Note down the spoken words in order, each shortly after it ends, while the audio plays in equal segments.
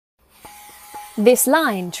This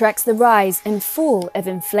line tracks the rise and fall of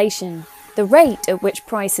inflation, the rate at which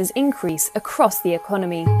prices increase across the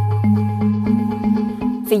economy.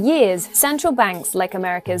 For years, central banks like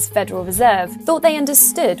America's Federal Reserve thought they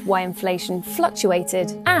understood why inflation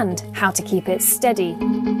fluctuated and how to keep it steady.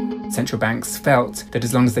 Central banks felt that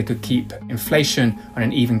as long as they could keep inflation on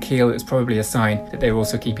an even keel, it was probably a sign that they were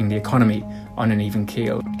also keeping the economy on an even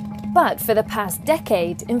keel. But for the past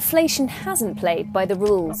decade, inflation hasn't played by the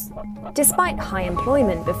rules. Despite high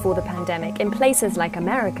employment before the pandemic in places like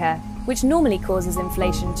America, which normally causes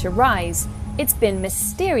inflation to rise, it's been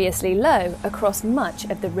mysteriously low across much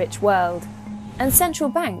of the rich world. And central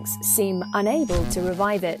banks seem unable to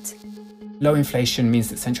revive it. Low inflation means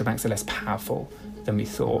that central banks are less powerful than we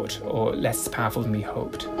thought, or less powerful than we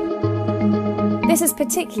hoped. This is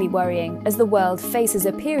particularly worrying as the world faces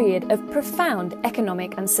a period of profound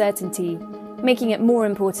economic uncertainty, making it more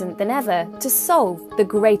important than ever to solve the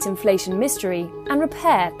great inflation mystery and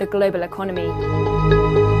repair the global economy.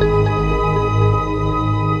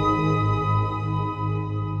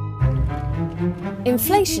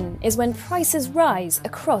 Inflation is when prices rise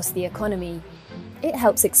across the economy. It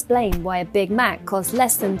helps explain why a Big Mac cost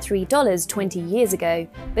less than $3 20 years ago,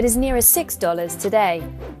 but is nearer $6 today.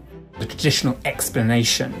 The traditional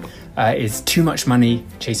explanation is too much money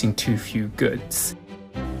chasing too few goods.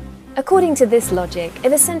 According to this logic,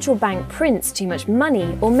 if a central bank prints too much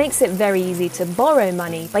money or makes it very easy to borrow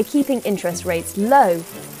money by keeping interest rates low,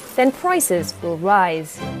 then prices will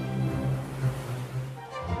rise.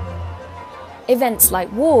 Events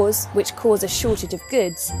like wars, which cause a shortage of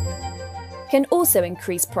goods, can also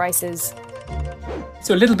increase prices.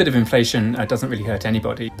 So a little bit of inflation doesn't really hurt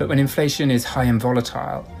anybody, but when inflation is high and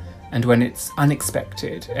volatile, and when it's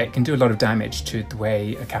unexpected, it can do a lot of damage to the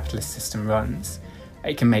way a capitalist system runs.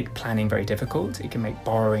 It can make planning very difficult, it can make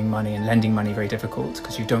borrowing money and lending money very difficult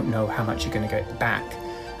because you don't know how much you're going to get back.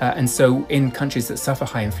 And so in countries that suffer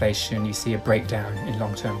high inflation, you see a breakdown in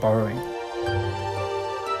long-term borrowing.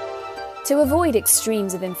 To avoid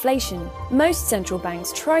extremes of inflation, most central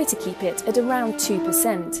banks try to keep it at around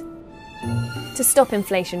 2%. To stop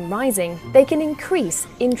inflation rising, they can increase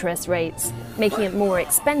interest rates, making it more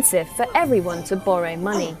expensive for everyone to borrow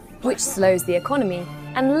money, which slows the economy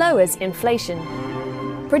and lowers inflation.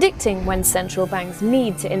 Predicting when central banks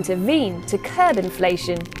need to intervene to curb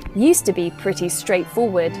inflation used to be pretty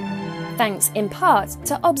straightforward, thanks in part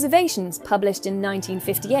to observations published in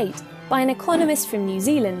 1958 by an economist from New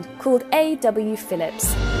Zealand called A.W.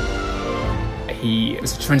 Phillips. He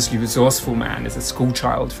was a tremendously resourceful man. As a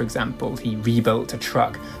schoolchild, for example, he rebuilt a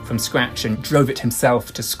truck from scratch and drove it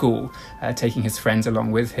himself to school, taking his friends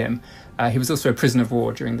along with him. He was also a prisoner of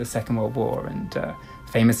war during the Second World War and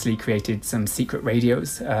famously created some secret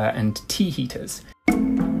radios and tea heaters.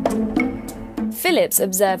 Phillips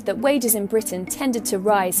observed that wages in Britain tended to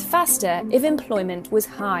rise faster if employment was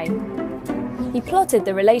high. He plotted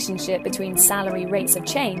the relationship between salary rates of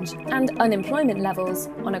change and unemployment levels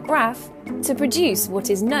on a graph to produce what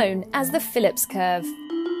is known as the Phillips curve.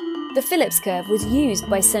 The Phillips curve was used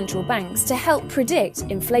by central banks to help predict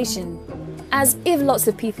inflation, as if lots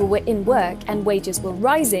of people were in work and wages were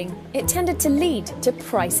rising, it tended to lead to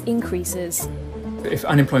price increases. If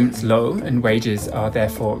unemployment's low and wages are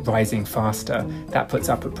therefore rising faster, that puts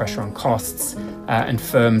upward pressure on costs and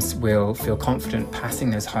firms will feel confident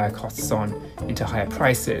passing those higher costs on into higher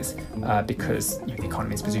prices because the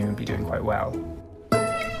economy is presumably doing quite well.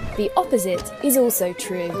 The opposite is also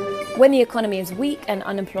true. When the economy is weak and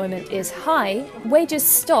unemployment is high, wages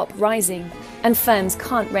stop rising and firms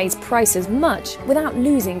can't raise prices much without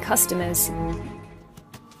losing customers.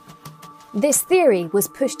 This theory was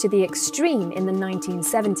pushed to the extreme in the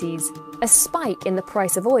 1970s. A spike in the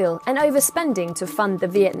price of oil and overspending to fund the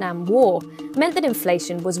Vietnam War meant that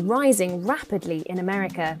inflation was rising rapidly in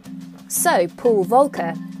America. So Paul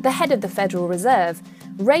Volcker, the head of the Federal Reserve,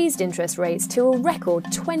 raised interest rates to a record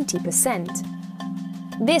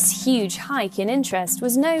 20%. This huge hike in interest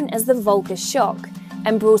was known as the Volcker shock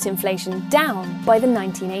and brought inflation down by the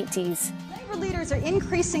 1980s. Labor leaders are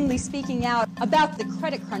increasingly speaking out about the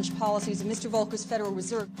credit crunch policies of Mr. Volcker's Federal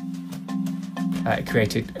Reserve. It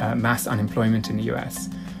created mass unemployment in the US,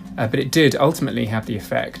 but it did ultimately have the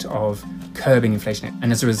effect of curbing inflation,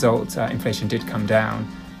 and as a result, inflation did come down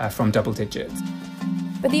from double digits.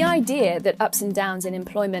 But the idea that ups and downs in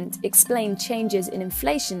employment explained changes in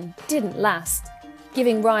inflation didn't last,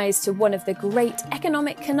 giving rise to one of the great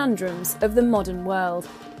economic conundrums of the modern world.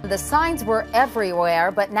 The signs were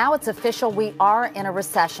everywhere, but now it's official, we are in a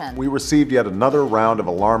recession. We received yet another round of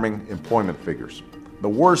alarming employment figures, the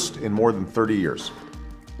worst in more than 30 years.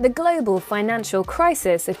 The global financial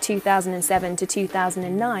crisis of 2007 to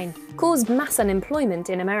 2009 caused mass unemployment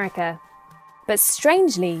in America. But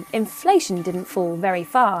strangely, inflation didn't fall very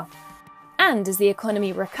far. And as the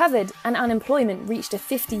economy recovered and unemployment reached a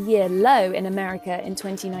 50-year low in America in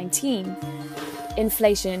 2019,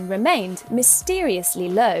 inflation remained mysteriously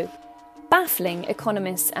low, baffling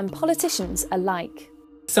economists and politicians alike.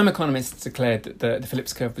 Some economists declared that the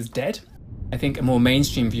Phillips curve was dead. I think a more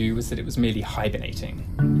mainstream view was that it was merely hibernating.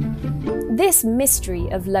 This mystery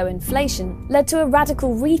of low inflation led to a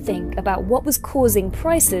radical rethink about what was causing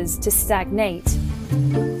prices to stagnate.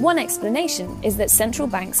 One explanation is that central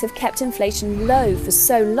banks have kept inflation low for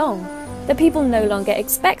so long that people no longer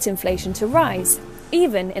expect inflation to rise,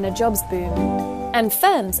 even in a jobs boom. And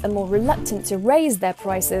firms are more reluctant to raise their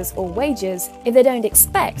prices or wages if they don't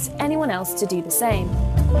expect anyone else to do the same.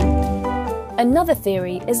 Another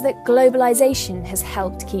theory is that globalization has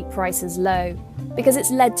helped keep prices low, because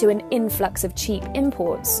it's led to an influx of cheap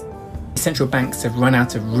imports. Central banks have run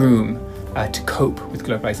out of room to cope with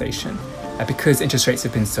globalization because interest rates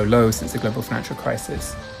have been so low since the global financial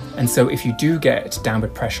crisis. And so if you do get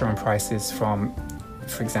downward pressure on prices from,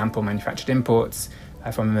 for example, manufactured imports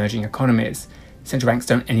from emerging economies, central banks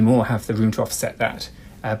don't anymore have the room to offset that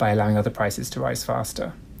by allowing other prices to rise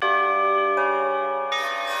faster.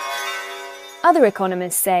 Other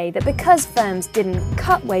economists say that because firms didn't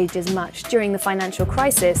cut wages much during the financial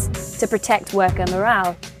crisis to protect worker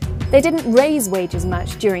morale, they didn't raise wages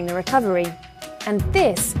much during the recovery, and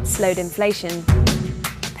this slowed inflation.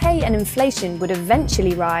 Pay and inflation would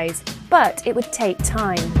eventually rise, but it would take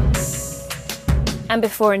time. And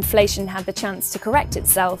before inflation had the chance to correct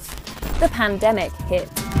itself, the pandemic hit.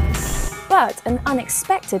 But an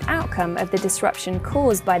unexpected outcome of the disruption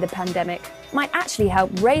caused by the pandemic might actually help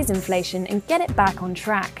raise inflation and get it back on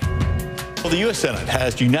track. Well, the US Senate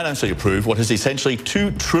has unanimously approved what is essentially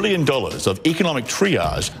 $2 trillion of economic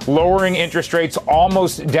triage. Lowering interest rates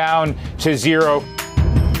almost down to zero.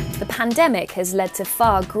 The pandemic has led to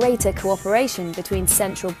far greater cooperation between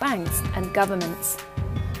central banks and governments.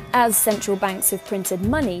 As central banks have printed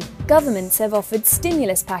money, governments have offered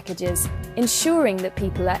stimulus packages, ensuring that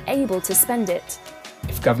people are able to spend it.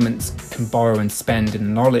 If governments can borrow and spend in the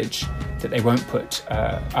knowledge that they won't put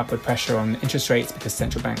upward pressure on interest rates because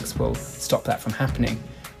central banks will stop that from happening,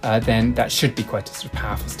 then that should be quite a sort of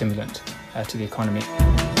powerful stimulant to the economy.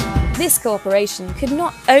 This cooperation could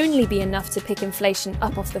not only be enough to pick inflation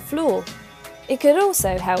up off the floor, it could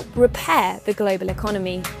also help repair the global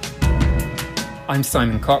economy. I'm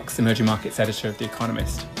Simon Cox, Emerging Markets Editor of The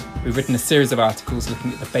Economist. We've written a series of articles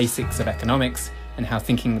looking at the basics of economics and how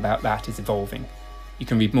thinking about that is evolving. You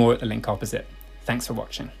can read more at the link opposite. Thanks for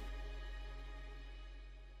watching.